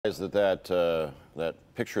Is that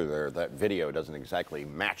picture there, that video doesn't exactly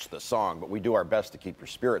match the song, but we do our best to keep your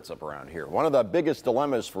spirits up around here. One of the biggest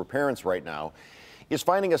dilemmas for parents right now is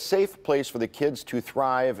finding a safe place for the kids to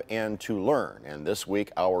thrive and to learn. And this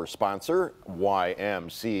week, our sponsor,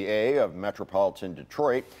 YMCA of Metropolitan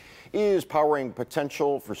Detroit, is powering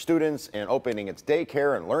potential for students and opening its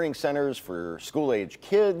daycare and learning centers for school-age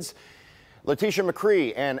kids. Letitia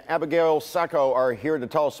McCree and Abigail Sacco are here to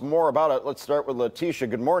tell us more about it. Let's start with Letitia.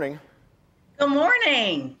 Good morning. Good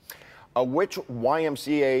morning. Which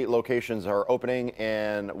YMCA locations are opening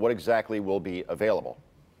and what exactly will be available?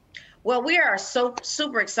 Well, we are so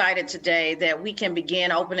super excited today that we can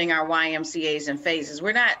begin opening our YMCAs in phases.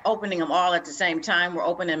 We're not opening them all at the same time. We're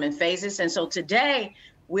opening them in phases. And so today,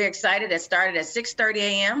 we're excited. It started at 6:30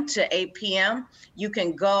 a.m. to 8 p.m. You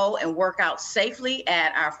can go and work out safely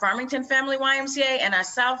at our Farmington Family YMCA and our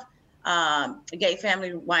South Gate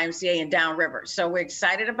Family YMCA in Downriver. So we're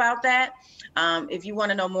excited about that. If you want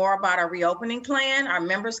to know more about our reopening plan, our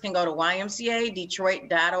members can go to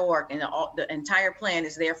ymcadetroit.org, and the entire plan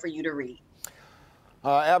is there for you to read.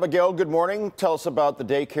 Abigail, good morning. Tell us about the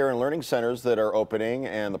daycare and learning centers that are opening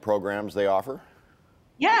and the programs they offer.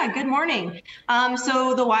 Yeah, good morning.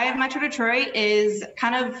 So the Y of Metro Detroit is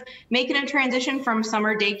kind of making a transition from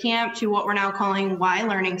summer day camp to what we're now calling Y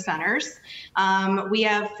Learning Centers. We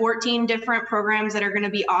have 14 different programs that are going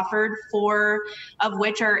to be offered, 4 of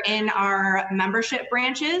which are in our membership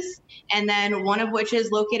branches, and then one of which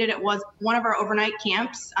is located at one of our overnight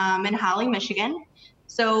camps in Holly, Michigan.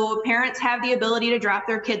 So parents have the ability to drop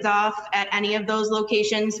their kids off at any of those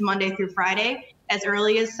locations Monday through Friday as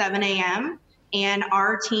early as 7 a.m. And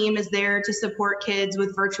our team is there to support kids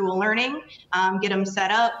with virtual learning, get them set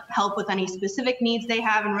up, help with any specific needs they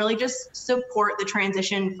have, and really just support the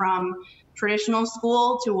transition from traditional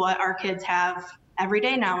school to what our kids have every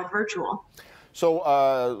day now with virtual. So,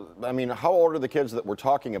 I mean, how old are the kids that we're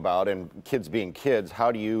talking about? And kids being kids, how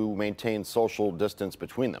do you maintain social distance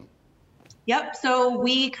between them? Yep, so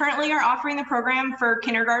we currently are offering the program for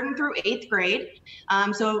kindergarten through 8th grade.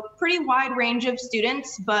 So pretty wide range of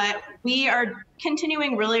students, but we are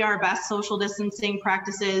continuing really our best social distancing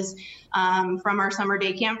practices from our summer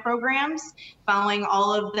day camp programs, following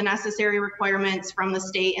all of the necessary requirements from the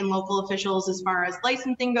state and local officials as far as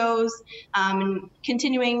licensing goes, and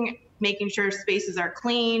continuing making sure spaces are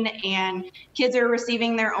clean and kids are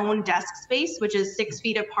receiving their own desk space, which is 6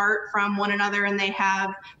 feet apart from one another, and they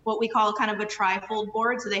have what we call kind of a tri-fold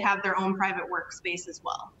board, so they have their own private workspace as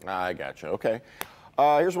well. I gotcha. Okay.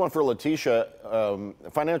 Here's one for Letitia.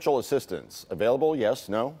 Financial assistance available? Yes?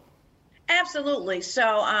 No? Absolutely.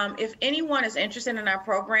 So if anyone is interested in our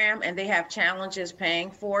program and they have challenges paying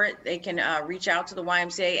for it, they can reach out to the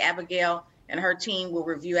YMCA. Abigail and her team will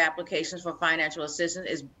review applications for financial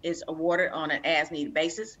assistance. Is awarded on an as-needed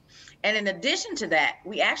basis. And in addition to that,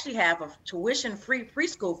 we actually have a tuition-free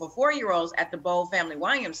preschool for 4-year-olds at the Bow Family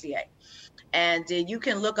YMCA. And you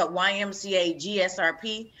can look up YMCA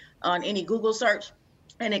GSRP on any Google search,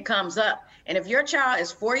 and it comes up. And if your child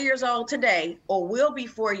is 4 years old today or will be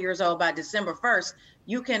 4 years old by December 1st,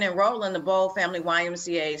 you can enroll in the Bow Family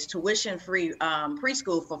YMCA's tuition-free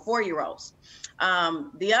preschool for 4-year-olds.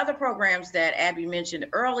 The other programs that Abby mentioned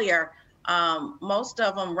earlier, most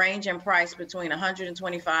of them range in price between $125 and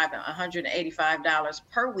 $185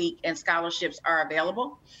 per week, and scholarships are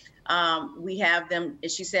available. We have them,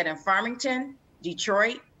 as she said, in Farmington,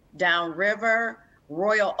 Detroit, Downriver,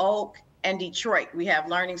 Royal Oak, and Detroit. We have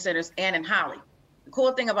learning centers, and in Holly. The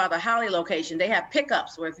cool thing about the Holly location, they have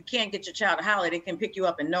pickups where if you can't get your child to Holly, they can pick you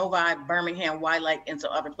up in Novi, Birmingham, White Lake, and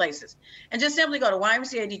some other places. And just simply go to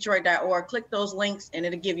ymcadetroit.org, click those links, and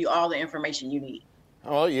it'll give you all the information you need.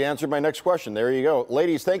 Well, you answered my next question. There you go.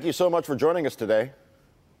 Ladies, thank you so much for joining us today.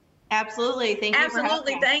 Absolutely. Thank you.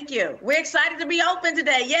 Absolutely. Thank you. We're excited to be open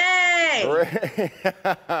today. Yay!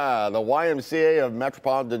 The YMCA of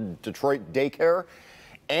Metropolitan Detroit Daycare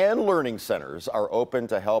and learning centers are open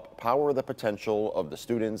to help power the potential of the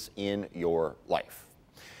students in your life.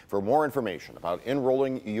 For more information about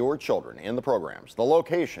enrolling your children in the programs, the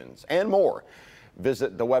locations, and more,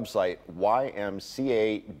 visit the website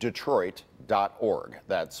ymcadetroit.org.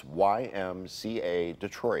 That's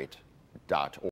ymcadetroit.org.